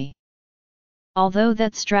simultaneously. Although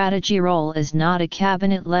that strategy role is not a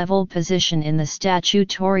cabinet-level position in the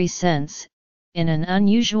statutory sense, in an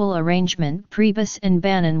unusual arrangement, Priebus and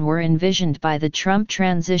Bannon were envisioned by the Trump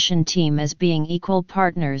transition team as being equal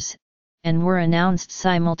partners, and were announced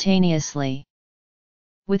simultaneously.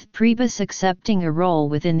 With Priebus accepting a role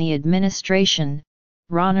within the administration,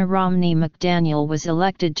 Ronna Romney McDaniel was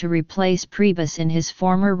elected to replace Priebus in his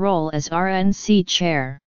former role as RNC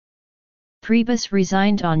chair. Priebus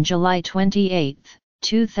resigned on July 28,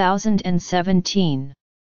 2017.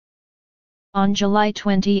 On July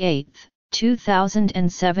 28,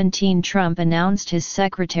 2017, Trump announced his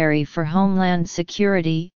Secretary for Homeland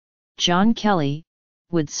Security, John Kelly,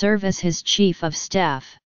 would serve as his Chief of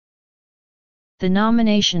Staff. The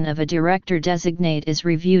nomination of a director-designate is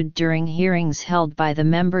reviewed during hearings held by the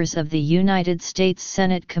members of the United States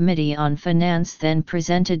Senate Committee on Finance, then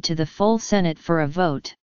presented to the full Senate for a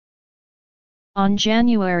vote. On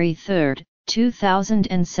January 3,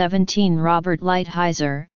 2017, Robert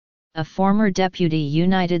Lighthizer, a former deputy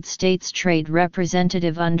United States Trade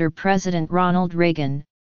Representative under President Ronald Reagan,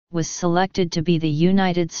 was selected to be the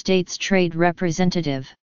United States Trade Representative.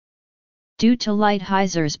 Due to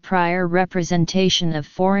Lighthizer's prior representation of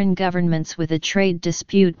foreign governments with a trade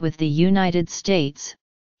dispute with the United States,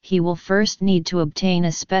 he will first need to obtain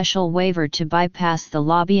a special waiver to bypass the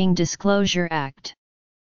Lobbying Disclosure Act.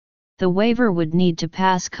 The waiver would need to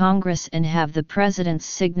pass Congress and have the President's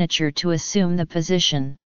signature to assume the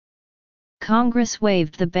position. Congress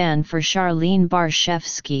waived the ban for Charlene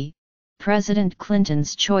Barshefsky, President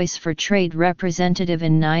Clinton's choice for trade representative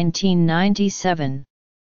in 1997.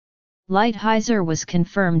 Lighthizer was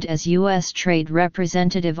confirmed as U.S. Trade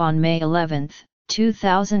Representative on May 11,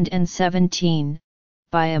 2017,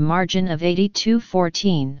 by a margin of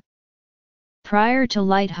 82-14. Prior to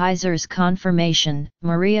Lighthizer's confirmation,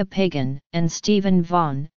 Maria Pagan and Stephen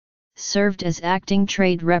Vaughn served as acting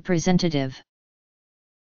trade representative.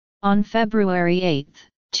 On February 8,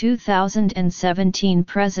 2017,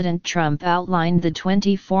 President Trump outlined the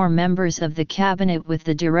 24 members of the cabinet, with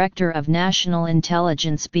the Director of National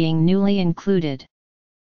Intelligence being newly included.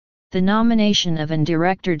 The nomination of an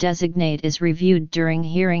director-designate is reviewed during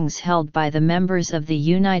hearings held by the members of the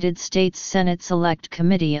United States Senate Select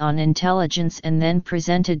Committee on Intelligence and then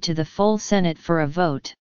presented to the full Senate for a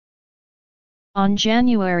vote. On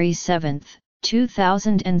January 7,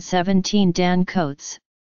 2017, Dan Coats,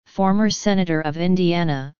 former Senator of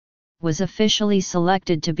Indiana, was officially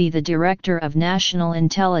selected to be the Director of National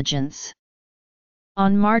Intelligence.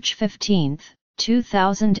 On March 15,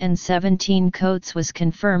 2017, Coats was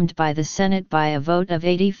confirmed by the Senate by a vote of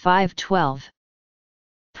 85-12.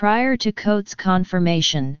 Prior to Coats'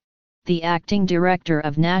 confirmation, the acting Director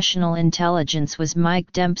of National Intelligence was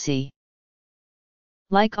Mike Dempsey.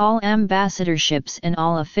 Like all ambassadorships and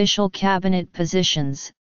all official cabinet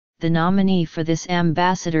positions, the nominee for this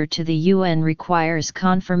ambassador to the UN requires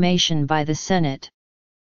confirmation by the Senate.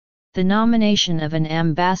 The nomination of an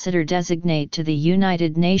ambassador-designate to the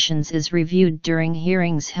United Nations is reviewed during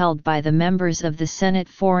hearings held by the members of the Senate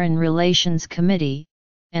Foreign Relations Committee,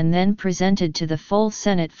 and then presented to the full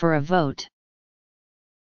Senate for a vote.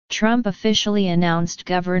 Trump officially announced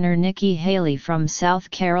Governor Nikki Haley from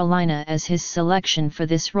South Carolina as his selection for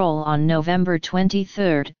this role on November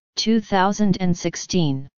 23,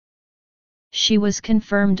 2016. She was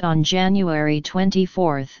confirmed on January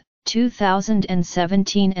 24,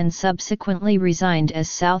 2017 and subsequently resigned as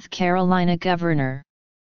South Carolina governor.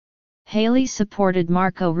 Haley supported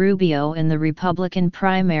Marco Rubio in the Republican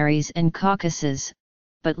primaries and caucuses,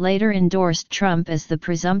 but later endorsed Trump as the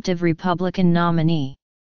presumptive Republican nominee.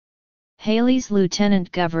 Haley's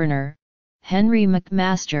lieutenant governor, Henry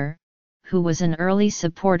McMaster, who was an early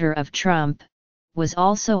supporter of Trump, was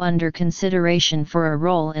also under consideration for a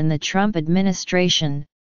role in the Trump administration,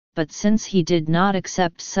 but since he did not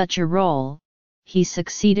accept such a role, he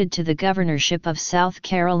succeeded to the governorship of South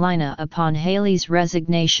Carolina upon Haley's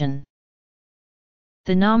resignation.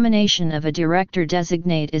 The nomination of a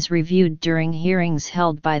director-designate is reviewed during hearings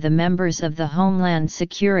held by the members of the Homeland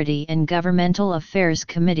Security and Governmental Affairs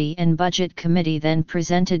Committee and Budget Committee, then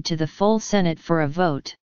presented to the full Senate for a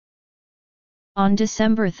vote. On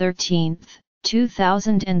December 13,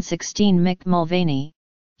 2016, Mick Mulvaney,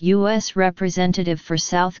 U.S. Representative for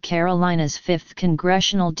South Carolina's 5th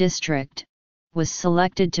Congressional District, was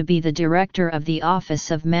selected to be the director of the Office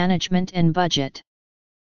of Management and Budget.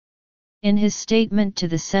 In his statement to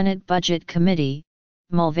the Senate Budget Committee,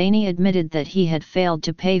 Mulvaney admitted that he had failed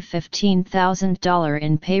to pay $15,000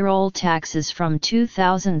 in payroll taxes from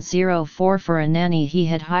 2004 for a nanny he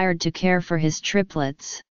had hired to care for his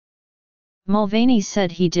triplets. Mulvaney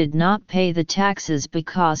said he did not pay the taxes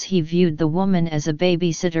because he viewed the woman as a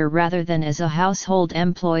babysitter rather than as a household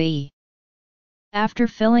employee. After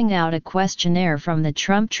filling out a questionnaire from the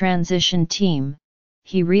Trump transition team,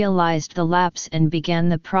 he realized the lapse and began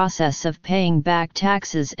the process of paying back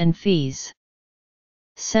taxes and fees.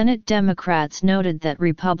 Senate Democrats noted that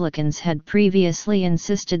Republicans had previously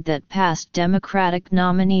insisted that past Democratic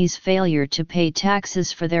nominees' failure to pay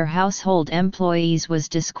taxes for their household employees was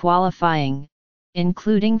disqualifying,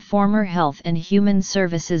 including former Health and Human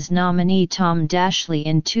Services nominee Tom Dashley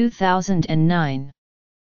in 2009.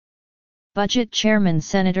 Budget Chairman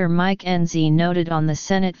Senator Mike Enzi noted on the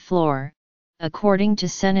Senate floor, according to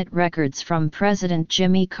Senate records from President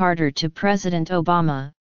Jimmy Carter to President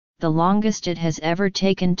Obama, the longest it has ever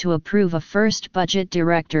taken to approve a first budget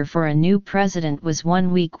director for a new president was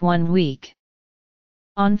 1 week.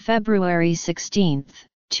 On February 16,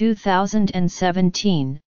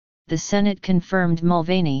 2017, the Senate confirmed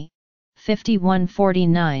Mulvaney,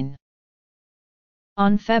 51-49.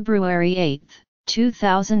 On February 8,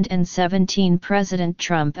 2017, President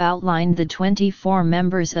Trump outlined the 24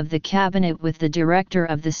 members of the cabinet, with the director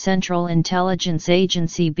of the Central Intelligence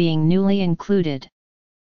Agency being newly included.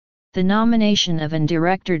 The nomination of an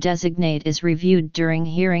director-designate is reviewed during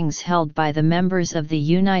hearings held by the members of the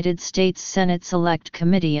United States Senate Select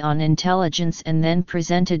Committee on Intelligence and then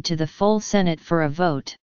presented to the full Senate for a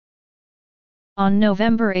vote. On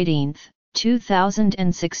November 18,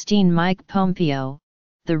 2016, Mike Pompeo,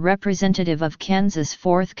 the representative of Kansas'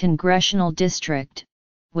 4th Congressional District,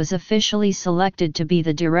 was officially selected to be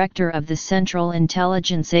the director of the Central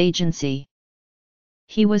Intelligence Agency.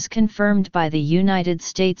 He was confirmed by the United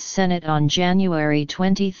States Senate on January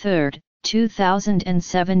 23,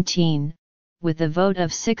 2017, with a vote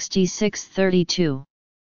of 66-32.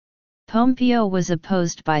 Pompeo was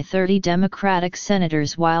opposed by 30 Democratic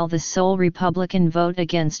senators, while the sole Republican vote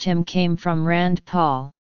against him came from Rand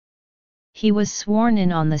Paul. He was sworn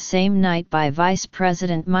in on the same night by Vice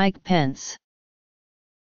President Mike Pence.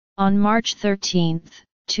 On March 13,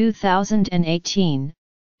 2018,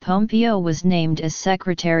 Pompeo was named as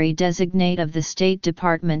Secretary-designate of the State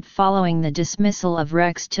Department following the dismissal of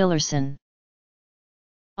Rex Tillerson.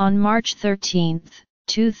 On March 13,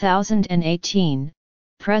 2018,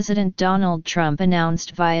 President Donald Trump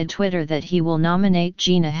announced via Twitter that he will nominate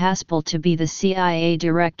Gina Haspel to be the CIA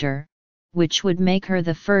director, which would make her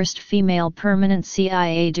the first female permanent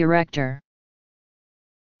CIA director.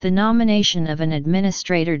 The nomination of an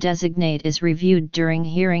administrator-designate is reviewed during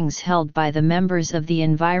hearings held by the members of the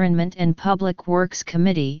Environment and Public Works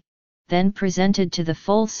Committee, then presented to the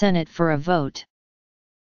full Senate for a vote.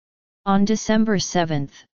 On December 7,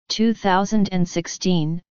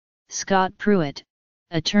 2016, Scott Pruitt,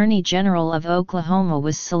 Attorney General of Oklahoma,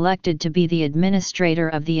 was selected to be the administrator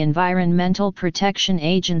of the Environmental Protection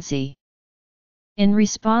Agency. In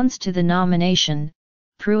response to the nomination,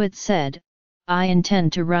 Pruitt said, "I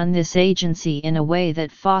intend to run this agency in a way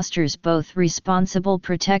that fosters both responsible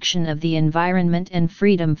protection of the environment and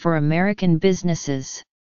freedom for American businesses."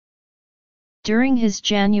 During his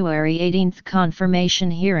January 18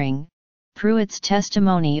 confirmation hearing, Pruitt's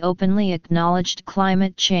testimony openly acknowledged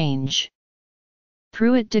climate change.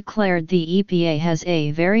 Pruitt declared the EPA has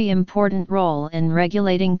a very important role in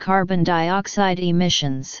regulating carbon dioxide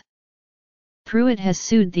emissions. Pruitt has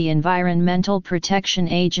sued the Environmental Protection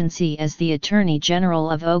Agency as the Attorney General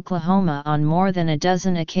of Oklahoma on more than a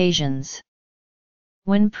dozen occasions.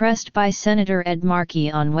 When pressed by Senator Ed Markey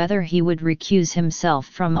on whether he would recuse himself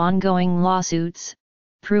from ongoing lawsuits,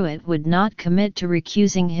 Pruitt would not commit to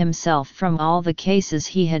recusing himself from all the cases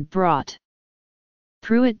he had brought.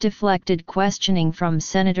 Pruitt deflected questioning from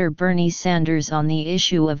Senator Bernie Sanders on the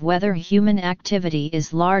issue of whether human activity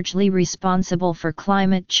is largely responsible for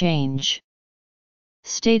climate change,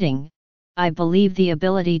 stating, "I believe the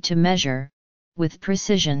ability to measure, with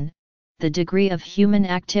precision, the degree of human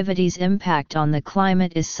activity's impact on the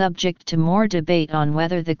climate is subject to more debate on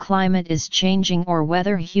whether the climate is changing or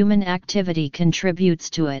whether human activity contributes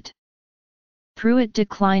to it." Pruitt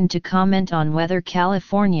declined to comment on whether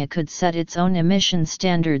California could set its own emission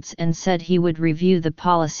standards and said he would review the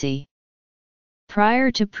policy.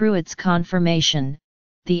 Prior to Pruitt's confirmation,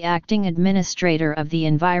 the acting administrator of the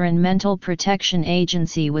Environmental Protection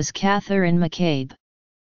Agency was Catherine McCabe.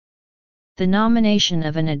 The nomination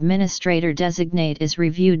of an administrator-designate is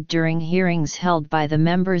reviewed during hearings held by the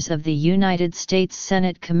members of the United States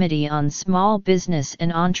Senate Committee on Small Business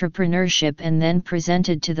and Entrepreneurship and then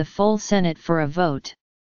presented to the full Senate for a vote.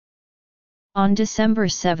 On December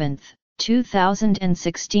 7,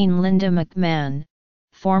 2016, Linda McMahon,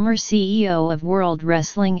 former CEO of World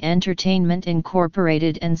Wrestling Entertainment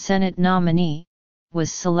Incorporated and Senate nominee,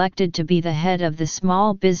 was selected to be the head of the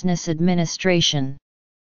Small Business Administration.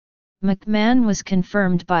 McMahon was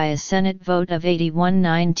confirmed by a Senate vote of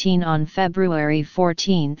 81-19 on February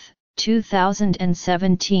 14,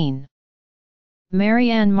 2017.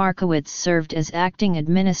 Marianne Markowitz served as acting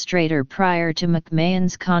administrator prior to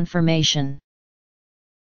McMahon's confirmation.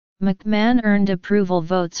 McMahon earned approval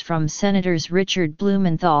votes from Senators Richard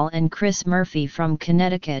Blumenthal and Chris Murphy from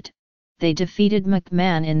Connecticut. They defeated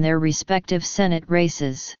McMahon in their respective Senate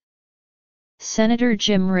races. Senator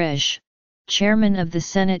Jim Risch, chairman of the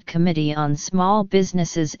Senate Committee on Small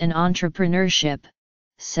Businesses and Entrepreneurship,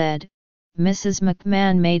 said, "Mrs.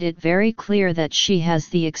 McMahon made it very clear that she has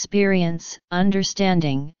the experience,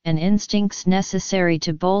 understanding, and instincts necessary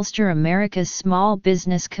to bolster America's small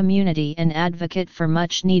business community and advocate for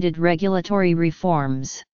much-needed regulatory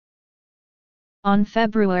reforms." On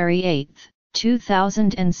February 8,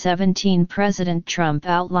 2017, President Trump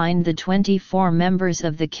outlined the 24 members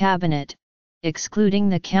of the cabinet, excluding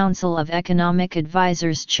the Council of Economic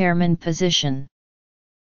Advisers chairman position.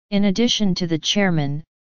 In addition to the chairman,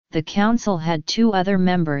 the council had 2 other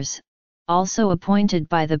members, also appointed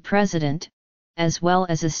by the president, as well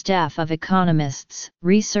as a staff of economists,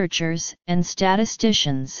 researchers, and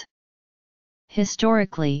statisticians.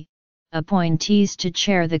 Historically, appointees to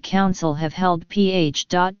chair the council have held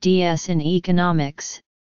Ph.D.s in economics,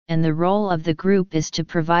 and the role of the group is to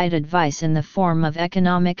provide advice in the form of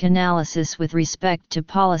economic analysis with respect to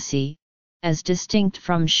policy, as distinct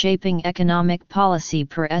from shaping economic policy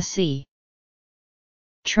per se.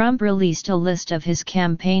 Trump released a list of his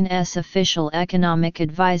campaign's official economic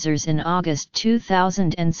advisers in August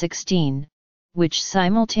 2016, which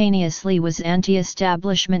simultaneously was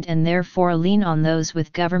anti-establishment and therefore lean on those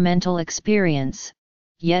with governmental experience,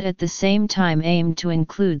 yet at the same time aimed to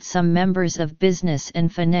include some members of business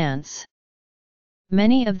and finance.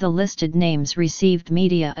 Many of the listed names received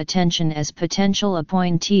media attention as potential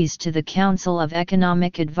appointees to the Council of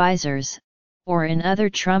Economic Advisers, or in other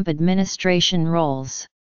Trump administration roles.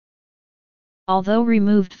 Although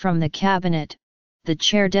removed from the cabinet, the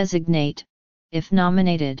chair-designate, if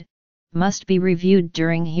nominated, must be reviewed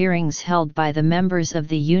during hearings held by the members of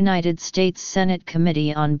the United States Senate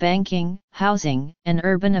Committee on Banking, Housing, and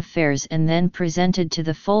Urban Affairs and then presented to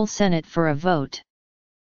the full Senate for a vote.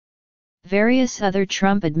 Various other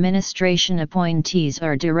Trump administration appointees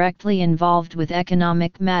are directly involved with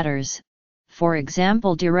economic matters, for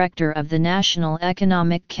example Director of the National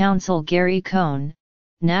Economic Council Gary Cohn,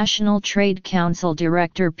 National Trade Council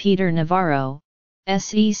Director Peter Navarro,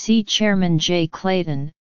 SEC Chairman Jay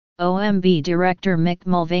Clayton, OMB Director Mick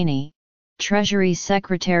Mulvaney, Treasury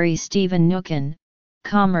Secretary Stephen Mnuchin,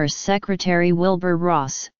 Commerce Secretary Wilbur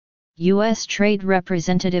Ross, U.S. Trade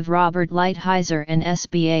Representative Robert Lighthizer and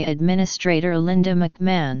SBA Administrator Linda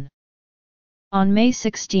McMahon. On May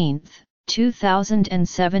 16,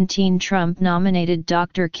 2017, Trump nominated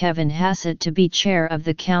Dr. Kevin Hassett to be chair of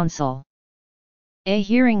the council. A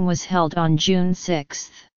hearing was held on June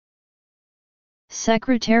 6.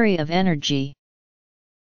 Secretary of Energy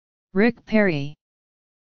Rick Perry.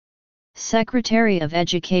 Secretary of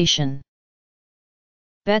Education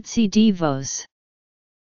Betsy DeVos.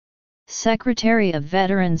 Secretary of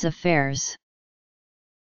Veterans Affairs,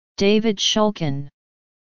 David Shulkin.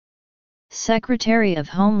 Secretary of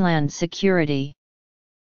Homeland Security,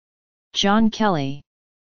 John Kelly.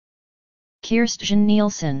 Kirstjen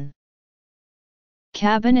Nielsen.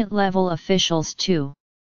 Cabinet-level officials 2.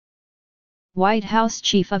 White House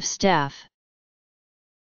Chief of Staff,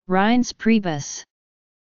 Reince Priebus.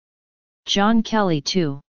 John Kelly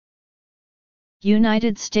 2.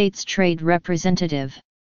 United States Trade Representative,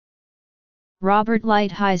 Robert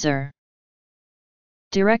Lighthizer.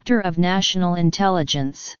 Director of National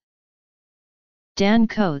Intelligence, Dan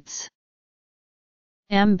Coates.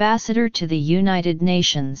 Ambassador to the United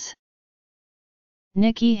Nations,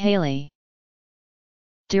 Nikki Haley.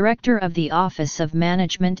 Director of the Office of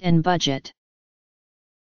Management and Budget,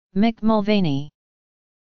 Mick Mulvaney.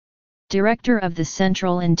 Director of the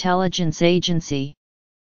Central Intelligence Agency,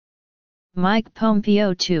 Mike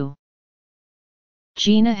Pompeo II.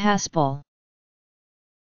 Gina Haspel.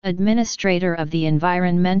 Administrator of the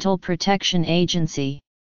Environmental Protection Agency,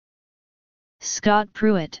 Scott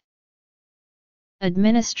Pruitt.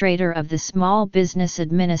 Administrator of the Small Business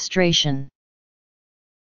Administration,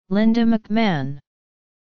 Linda McMahon.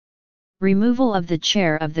 Removal of the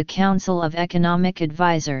Chair of the Council of Economic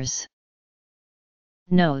Advisers.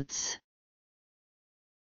 Notes.